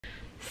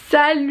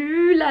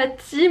Salut la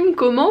team,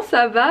 comment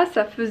ça va?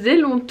 Ça faisait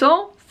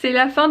longtemps, c'est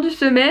la fin du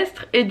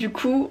semestre et du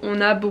coup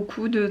on a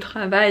beaucoup de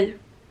travail.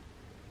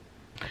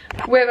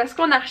 Ouais, parce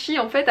qu'en archi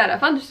en fait à la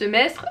fin du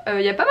semestre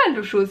y a pas mal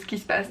de choses qui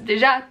se passent.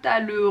 Déjà t'as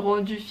le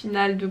rendu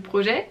final de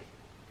projet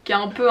qui est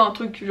un peu un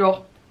truc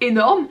genre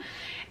énorme.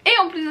 Et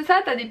en plus de ça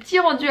t'as des petits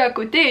rendus à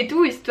côté et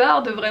tout,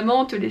 histoire de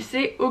vraiment te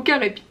laisser aucun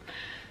répit.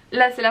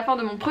 Là c'est la fin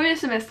de mon premier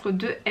semestre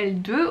de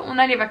L2, on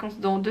a les vacances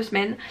dans 2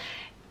 semaines.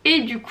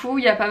 Et du coup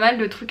il y a pas mal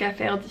de trucs à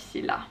faire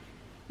d'ici là.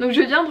 Donc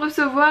je viens de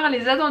recevoir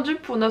les attendus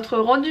pour notre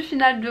rendu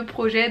final de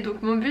projet.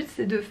 Donc mon but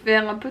c'est de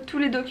faire un peu tous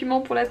les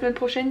documents pour la semaine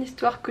prochaine,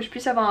 histoire que je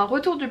puisse avoir un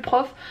retour du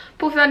prof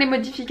pour faire les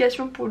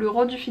modifications pour le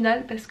rendu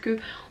final, parce que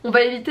on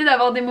va éviter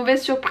d'avoir des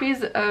mauvaises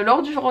surprises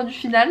lors du rendu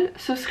final,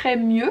 ce serait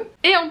mieux.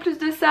 Et en plus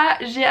de ça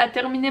j'ai à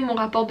terminer mon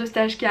rapport de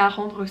stage qui est à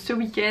rendre ce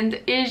week-end,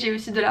 et j'ai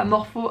aussi de la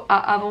morpho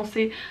à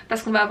avancer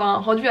parce qu'on va avoir un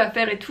rendu à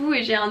faire et tout,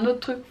 et j'ai un autre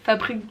truc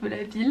fabrique de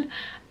la ville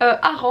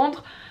à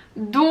rendre.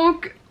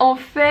 Donc en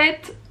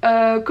fait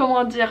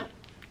comment dire,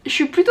 je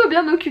suis plutôt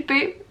bien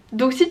occupée.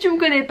 Donc si tu me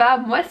connais pas,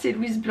 moi c'est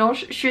Louise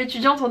Blanche, je suis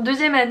étudiante en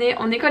 2e année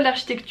en école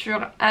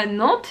d'architecture à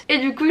Nantes. Et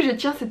du coup je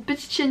tiens cette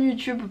petite chaîne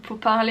YouTube pour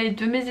parler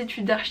de mes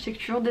études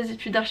d'architecture, des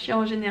études d'archi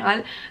en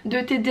général, de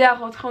t'aider à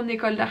rentrer en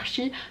école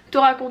d'archi, te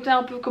raconter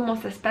un peu comment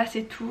ça se passe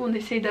et tout. On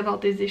essaye d'avoir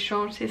des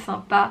échanges, c'est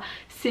sympa,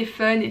 c'est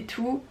fun et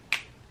tout.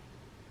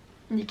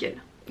 Nickel.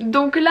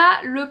 Donc là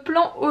le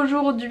plan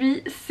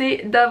aujourd'hui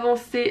c'est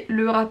d'avancer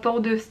le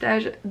rapport de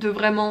stage, de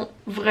vraiment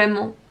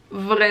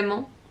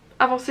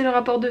avancer le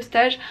rapport de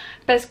stage,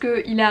 parce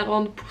qu'il est à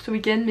rendre pour ce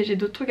week-end mais j'ai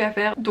d'autres trucs à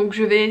faire, donc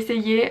je vais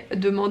essayer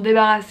de m'en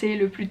débarrasser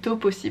le plus tôt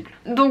possible.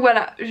 Donc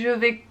voilà, je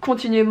vais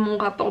continuer mon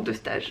rapport de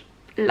stage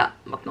là,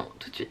 maintenant,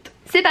 tout de suite.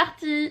 C'est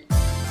parti!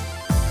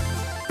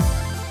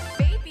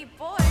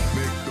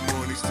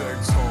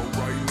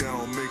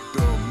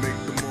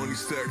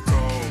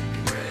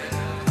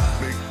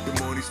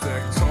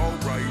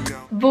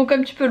 Bon,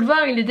 comme tu peux le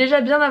voir il est déjà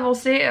bien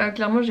avancé,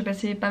 clairement j'ai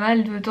passé pas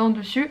mal de temps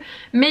dessus,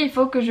 mais il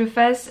faut que je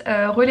fasse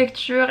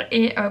relecture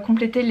et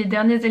compléter les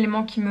derniers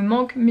éléments qui me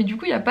manquent, mais du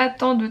coup il n'y a pas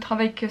tant de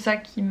travail que ça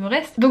qui me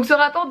reste. Donc ce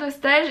rapport de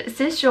stage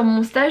c'est sur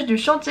mon stage de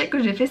chantier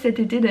que j'ai fait cet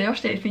été, d'ailleurs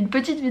je t'avais fait une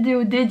petite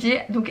vidéo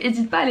dédiée, donc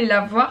n'hésite pas à aller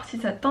la voir si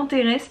ça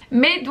t'intéresse.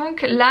 Mais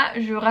donc là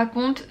je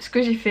raconte ce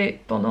que j'ai fait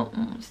pendant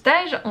mon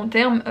stage en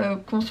termes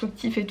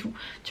constructifs et tout.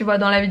 Tu vois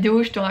dans la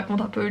vidéo je te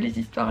raconte un peu les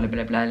histoires, le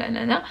blabla, la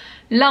nana.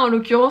 Là en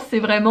l'occurrence c'est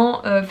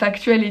vraiment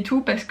factuel et tout,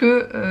 parce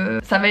que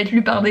ça va être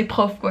lu par des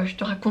profs quoi, je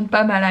te raconte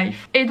pas ma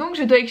life. Et donc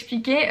je dois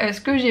expliquer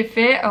ce que j'ai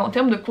fait en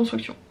termes de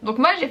construction. Donc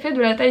moi j'ai fait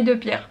de la taille de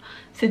pierre,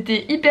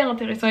 c'était hyper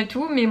intéressant et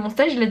tout, mais mon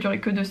stage il a duré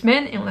que 2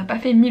 semaines et on n'a pas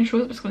fait 1000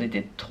 choses parce qu'on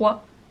était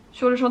 3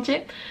 sur le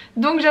chantier.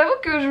 Donc j'avoue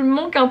que je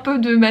manque un peu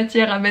de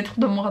matière à mettre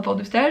dans mon rapport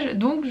de stage,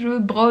 donc je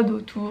brode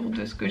autour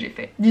de ce que j'ai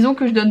fait. Disons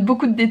que je donne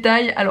beaucoup de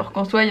détails alors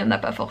qu'en soi il n'y en a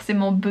pas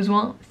forcément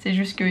besoin, c'est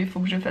juste qu'il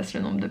faut que je fasse le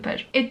nombre de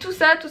pages. Et tout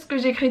ça, tout ce que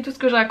j'écris, tout ce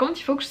que je raconte,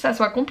 il faut que ça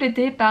soit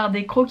complété par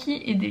des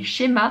croquis et des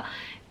schémas.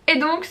 Et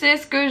donc c'est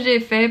ce que j'ai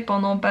fait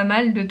pendant pas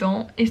mal de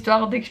temps,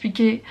 histoire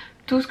d'expliquer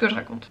tout ce que je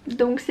raconte.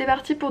 Donc c'est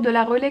parti pour de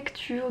la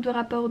relecture de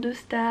rapport de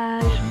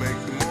stage.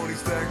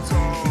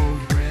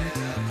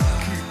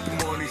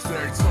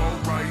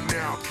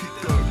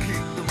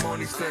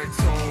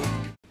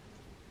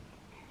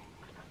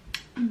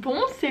 Bon,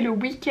 c'est le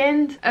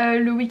week-end.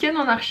 Le week-end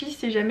en archi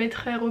c'est jamais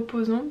très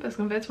reposant parce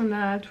qu'en fait on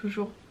a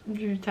toujours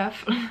du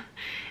taf.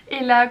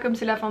 Et là comme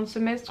c'est la fin de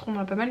semestre on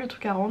a pas mal de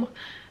trucs à rendre.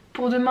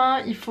 Pour demain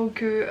il faut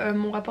que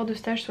mon rapport de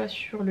stage soit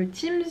sur le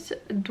Teams,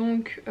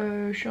 donc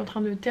je suis en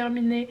train de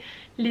terminer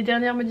les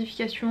dernières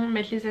modifications,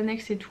 mettre les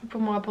annexes et tout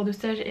pour mon rapport de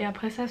stage, et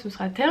après ça ce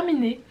sera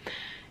terminé.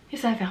 Et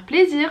ça va faire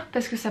plaisir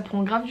parce que ça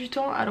prend grave du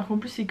temps, alors qu'en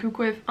plus c'est que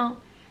F1.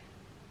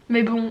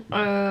 Mais bon,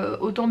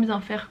 autant bien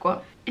faire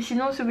quoi. Et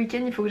sinon ce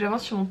week-end il faut que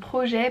j'avance sur mon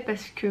projet,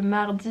 parce que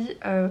mardi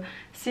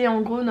c'est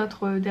en gros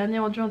notre dernier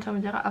rendu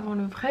intermédiaire avant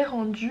le vrai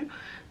rendu.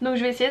 Donc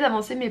je vais essayer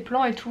d'avancer mes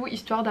plans et tout,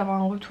 histoire d'avoir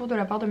un retour de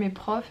la part de mes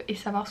profs et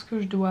savoir ce que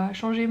je dois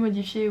changer,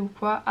 modifier ou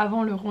quoi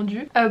avant le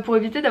rendu, pour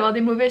éviter d'avoir des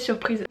mauvaises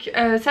surprises.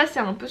 Donc, ça c'est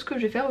un peu ce que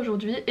je vais faire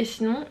aujourd'hui. Et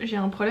sinon j'ai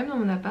un problème dans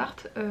mon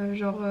appart,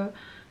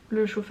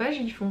 le chauffage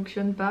il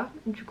fonctionne pas,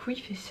 du coup il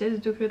fait 16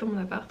 degrés dans mon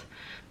appart.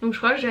 Donc je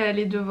crois que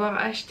j'allais devoir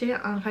acheter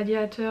un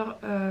radiateur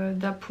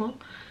d'appoint,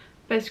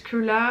 parce que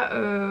là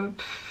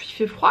il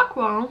fait froid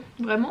quoi, hein,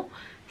 vraiment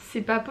c'est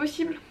pas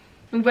possible.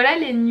 Donc voilà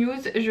les news,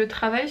 je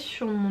travaille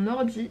sur mon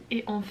ordi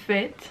et en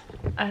fait,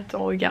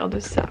 attends regarde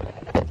ça,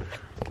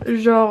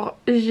 genre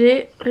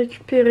j'ai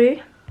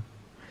récupéré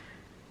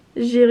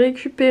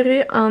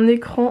un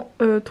écran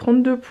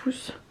 32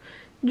 pouces.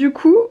 Du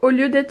coup au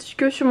lieu d'être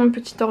que sur mon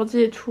petit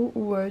ordi et tout,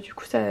 où du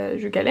coup ça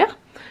je galère,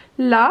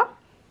 là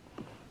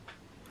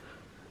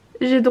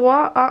j'ai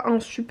droit à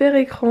un super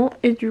écran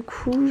et du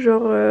coup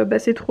genre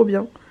c'est trop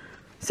bien.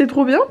 C'est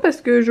trop bien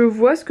parce que je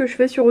vois ce que je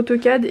fais sur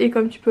AutoCAD et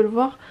comme tu peux le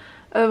voir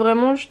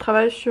vraiment je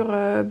travaille sur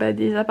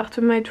des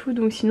appartements et tout,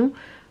 donc sinon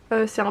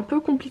c'est un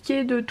peu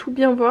compliqué de tout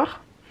bien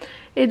voir.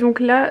 et donc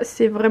là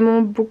c'est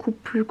vraiment beaucoup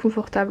plus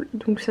confortable,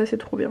 donc ça c'est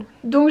trop bien.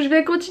 Donc je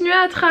vais continuer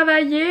à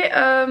travailler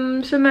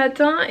ce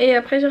matin et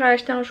après j'irai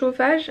acheter un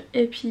chauffage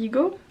et puis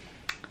go.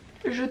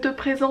 Je te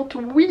présente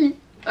Willy,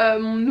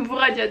 mon nouveau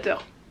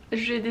radiateur.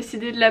 J'ai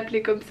décidé de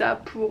l'appeler comme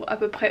ça pour à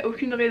peu près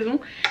aucune raison,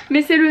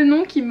 mais c'est le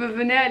nom qui me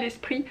venait à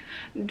l'esprit,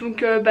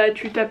 donc bah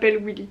tu t'appelles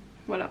Willy,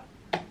 voilà.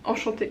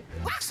 Enchantée.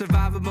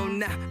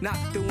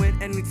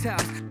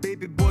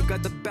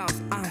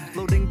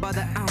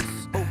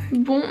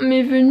 Bon,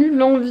 m'est venue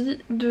l'envie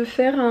de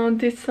faire un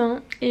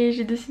dessin et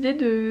j'ai décidé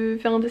de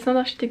faire un dessin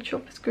d'architecture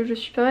parce que je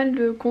suis pas mal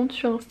de comptes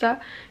sur Insta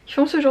qui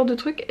font ce genre de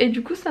trucs et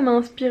du coup ça m'a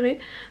inspirée.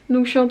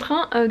 Donc je suis en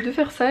train de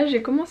faire ça,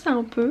 j'ai commencé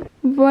un peu.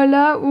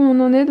 Voilà où on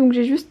en est, donc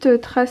j'ai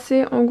juste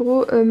tracé en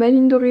gros ma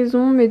ligne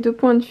d'horizon, mes 2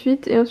 points de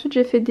fuite et ensuite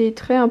j'ai fait des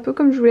traits un peu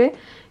comme je voulais.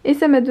 Et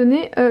ça m'a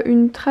donné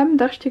une trame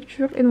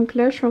d'architecture et donc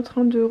là je suis en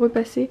train de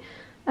repasser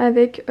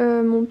avec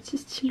mon petit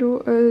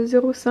stylo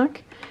 0,5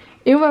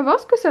 et on va voir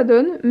ce que ça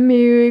donne,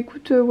 mais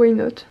écoute, why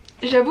not.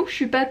 J'avoue que je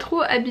suis pas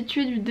trop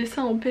habituée du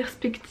dessin en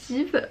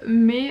perspective,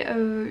 mais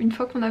une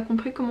fois qu'on a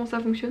compris comment ça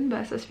fonctionne,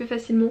 bah ça se fait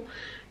facilement.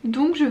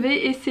 Donc je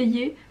vais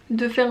essayer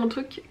de faire un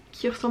truc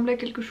qui ressemble à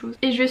quelque chose.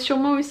 Et je vais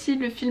sûrement aussi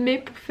le filmer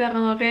pour faire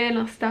un réel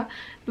Insta,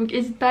 donc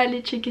n'hésite pas à aller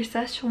checker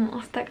ça sur mon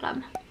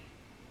Instagram.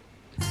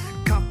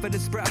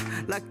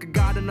 Like a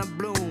garden of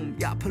bloom,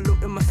 y'all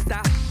polluting my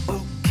style.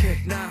 Okay,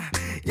 nah,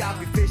 y'all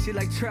be fishy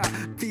like trout,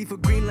 fever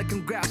green like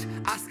I'm grouch.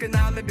 Oscar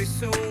now maybe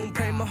soon.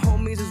 Pray my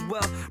homies as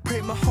well,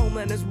 pray my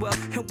homeland as well.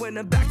 And when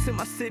I'm back to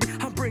my city,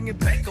 I'm bringing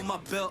back on my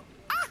belt.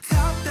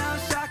 Top down,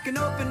 shock and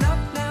open up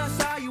now.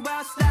 Saw you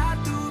outside,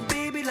 do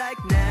baby like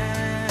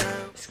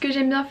now. Ce que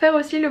j'aime bien faire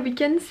aussi le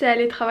week-end, c'est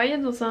aller travailler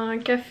dans un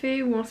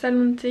café ou un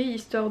salon de thé,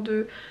 histoire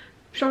de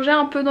changer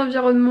un peu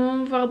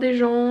d'environnement, voir des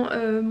gens,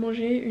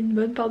 manger une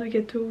bonne part de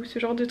gâteau, ce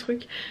genre de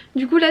trucs.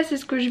 Du coup là c'est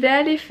ce que je vais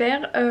aller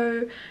faire.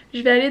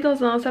 Je vais aller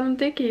dans un salon de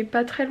thé qui est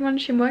pas très loin de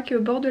chez moi, qui est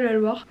au bord de la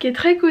Loire, qui est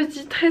très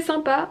cosy, très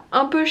sympa,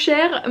 un peu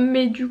cher,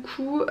 mais du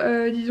coup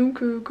disons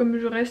que comme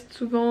je reste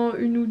souvent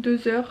 1 ou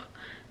 2 heures,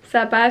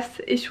 ça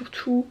passe. Et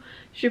surtout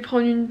je vais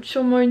prendre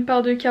sûrement une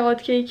part de carrot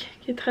cake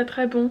qui est très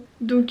très bon.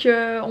 Donc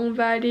on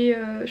va aller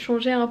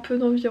changer un peu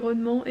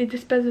d'environnement et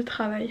d'espace de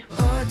travail.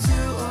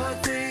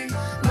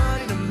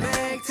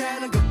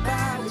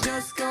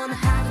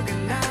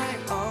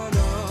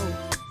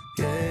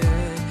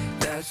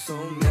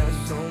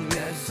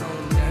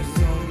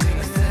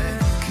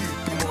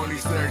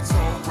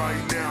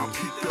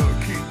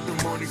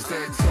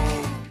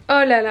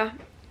 Oh là là,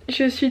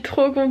 je suis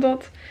trop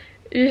contente.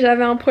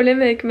 J'avais un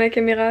problème avec ma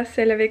caméra,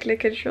 celle avec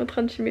laquelle je suis en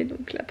train de filmer,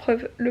 donc la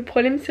preuve, le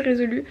problème s'est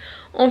résolu.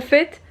 En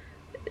fait,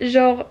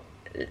 genre,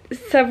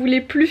 ça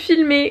voulait plus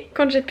filmer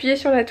quand j'appuyais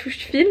sur la touche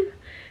film,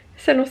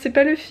 ça lançait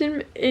pas le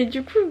film, et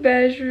du coup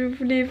bah je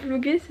voulais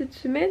vlogger cette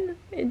semaine,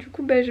 et du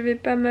coup bah j'avais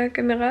pas ma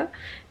caméra,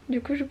 du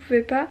coup je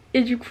pouvais pas,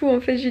 et du coup en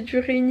fait j'ai dû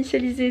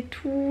réinitialiser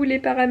tous les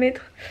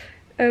paramètres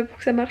pour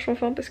que ça marche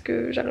enfin, parce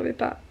que j'arrivais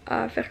pas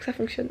à faire que ça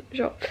fonctionne,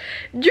 genre.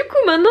 Du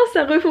coup maintenant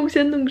ça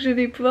refonctionne, donc je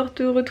vais pouvoir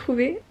te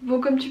retrouver. Bon,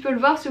 comme tu peux le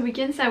voir, ce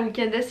week-end c'est un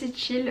week-end assez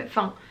chill,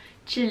 enfin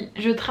chill,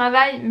 je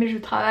travaille mais je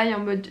travaille en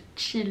mode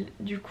chill,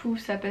 du coup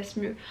ça passe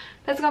mieux.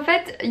 Parce qu'en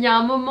fait il y a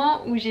un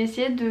moment où j'ai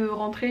essayé de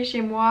rentrer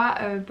chez moi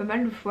pas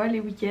mal de fois les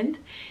week-ends.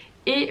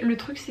 Et le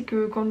truc c'est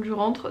que quand je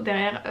rentre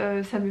derrière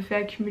ça me fait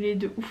accumuler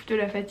de ouf de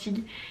la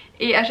fatigue.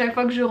 Et à chaque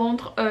fois que je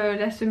rentre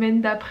la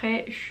semaine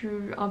d'après, je suis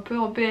un peu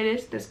en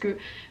PLS parce que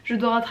je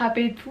dois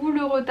rattraper tout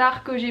le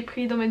retard que j'ai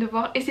pris dans mes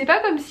devoirs. Et c'est pas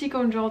comme si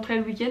quand je rentrais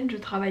le week-end je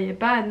travaillais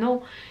pas,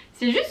 non.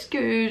 C'est juste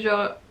que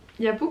genre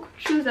il y a beaucoup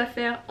de choses à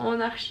faire en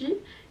archi,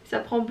 ça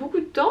prend beaucoup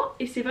de temps.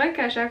 Et c'est vrai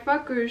qu'à chaque fois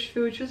que je fais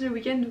autre chose le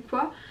week-end ou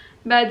quoi,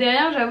 bah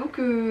derrière j'avoue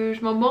que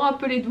je m'en mords un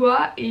peu les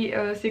doigts et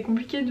c'est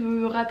compliqué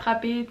de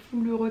rattraper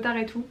tout le retard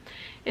et tout.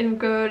 Et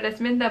donc la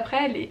semaine d'après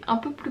elle est un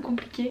peu plus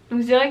compliquée.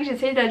 Donc c'est vrai que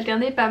j'essaye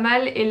d'alterner pas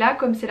mal, et là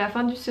comme c'est la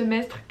fin du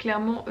semestre,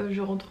 clairement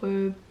je rentre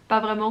pas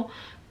vraiment,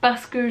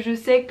 parce que je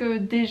sais que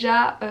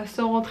déjà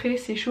sans rentrer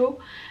c'est chaud.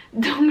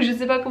 Donc je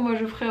sais pas comment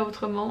je ferai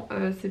autrement.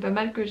 C'est pas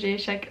mal que j'ai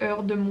chaque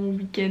heure de mon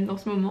week-end en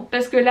ce moment,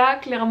 parce que là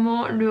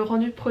clairement le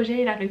rendu de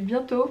projet il arrive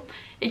bientôt.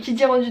 Et qui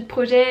dit rendu de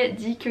projet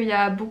dit qu'il y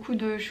a beaucoup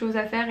de choses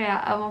à faire et à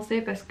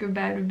avancer, parce que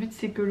bah, le but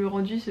c'est que le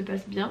rendu se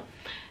passe bien.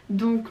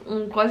 Donc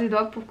on croise les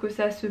doigts pour que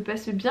ça se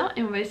passe bien,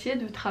 et on va essayer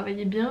de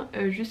travailler bien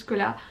jusque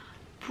là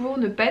pour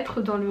ne pas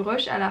être dans le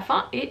rush à la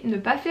fin et ne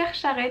pas faire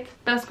charrette.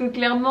 Parce que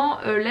clairement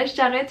la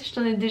charrette, je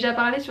t'en ai déjà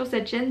parlé sur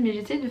cette chaîne, mais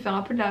j'essaie de faire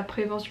un peu de la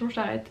prévention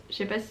charrette, je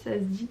sais pas si ça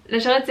se dit. La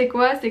charrette c'est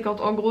quoi? C'est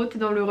quand en gros t'es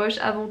dans le rush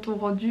avant ton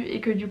rendu et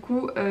que du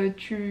coup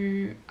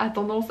tu as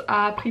tendance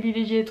à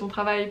privilégier ton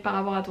travail par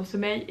rapport à ton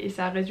sommeil, et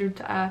ça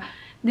résulte à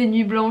des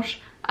nuits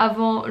blanches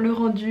avant le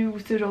rendu ou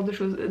ce genre de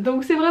choses.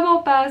 Donc c'est vraiment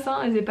pas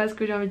sain et c'est pas ce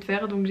que j'ai envie de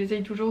faire, donc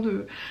j'essaye toujours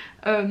de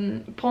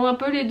prendre un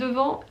peu les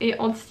devants et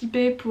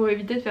anticiper pour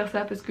éviter de faire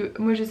ça, parce que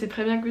moi je sais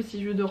très bien que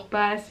si je dors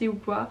pas assez ou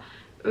quoi,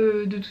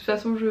 de toute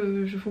façon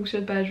je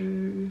fonctionne pas, je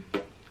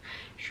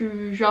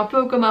suis un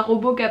peu comme un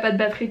robot qui a pas de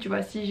batterie, tu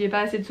vois. Si j'ai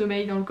pas assez de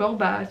sommeil dans le corps,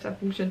 bah ça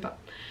fonctionne pas.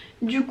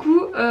 Du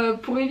coup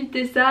pour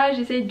éviter ça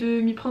j'essaye de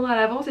m'y prendre à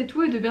l'avance et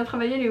tout, et de bien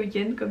travailler les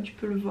week-ends comme tu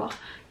peux le voir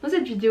dans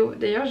cette vidéo.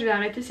 D'ailleurs je vais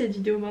arrêter cette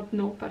vidéo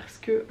maintenant parce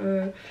que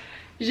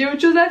j'ai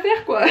autre chose à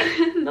faire quoi.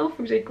 Non,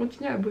 faut que j'aille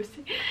continuer à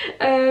bosser.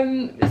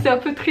 C'est un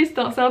peu triste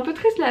hein. C'est un peu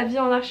triste la vie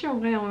en archi en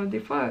vrai hein. Des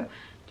fois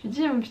tu te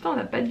dis putain on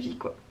n'a pas de vie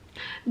quoi.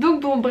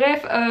 Donc bon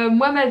bref,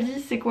 moi ma vie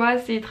c'est quoi?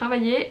 C'est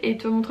travailler et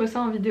te montrer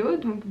ça en vidéo,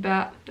 donc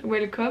bah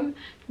welcome.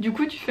 Du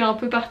coup tu fais un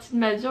peu partie de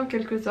ma vie en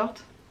quelque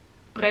sorte.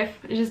 Bref,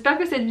 j'espère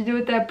que cette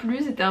vidéo t'a plu,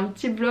 c'était un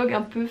petit vlog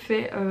un peu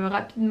fait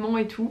rapidement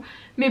et tout.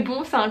 Mais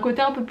bon, ça a un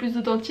côté un peu plus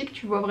authentique,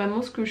 tu vois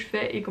vraiment ce que je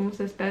fais et comment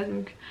ça se passe.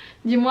 Donc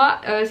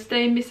dis-moi si t'as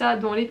aimé ça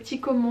dans les petits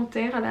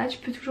commentaires là, tu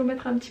peux toujours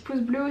mettre un petit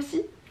pouce bleu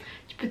aussi.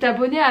 Tu peux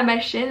t'abonner à ma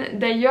chaîne.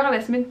 D'ailleurs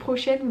la semaine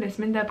prochaine ou la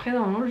semaine d'après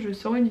normalement je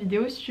sors une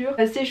vidéo sur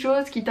ces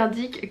choses qui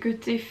t'indiquent que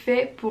t'es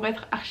fait pour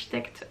être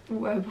architecte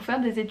ou pour faire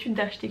des études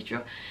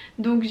d'architecture.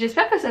 Donc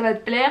j'espère que ça va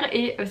te plaire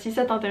et si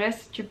ça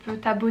t'intéresse tu peux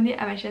t'abonner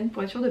à ma chaîne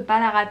pour être sûr de pas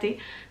la rater.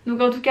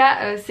 Donc en tout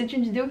cas c'est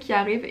une vidéo qui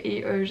arrive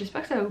et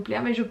j'espère que ça va vous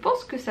plaire, mais je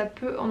pense que ça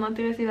peut en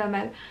intéresser pas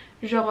mal.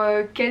 Genre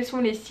quels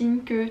sont les signes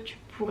que tu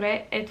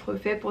pourrais être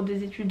fait pour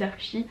des études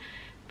d'archi.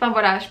 Enfin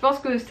voilà, je pense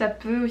que ça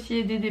peut aussi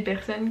aider des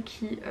personnes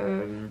qui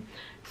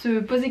se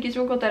posent des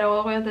questions quant à leur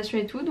orientation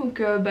et tout.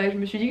 Donc bah, je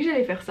me suis dit que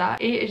j'allais faire ça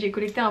et j'ai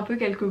collecté un peu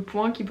quelques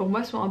points qui pour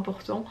moi sont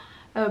importants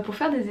pour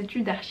faire des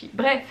études d'archi.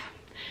 Bref,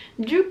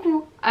 du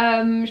coup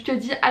je te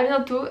dis à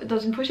bientôt dans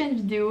une prochaine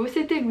vidéo.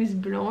 C'était Louise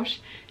Blanche,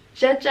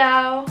 ciao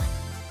ciao.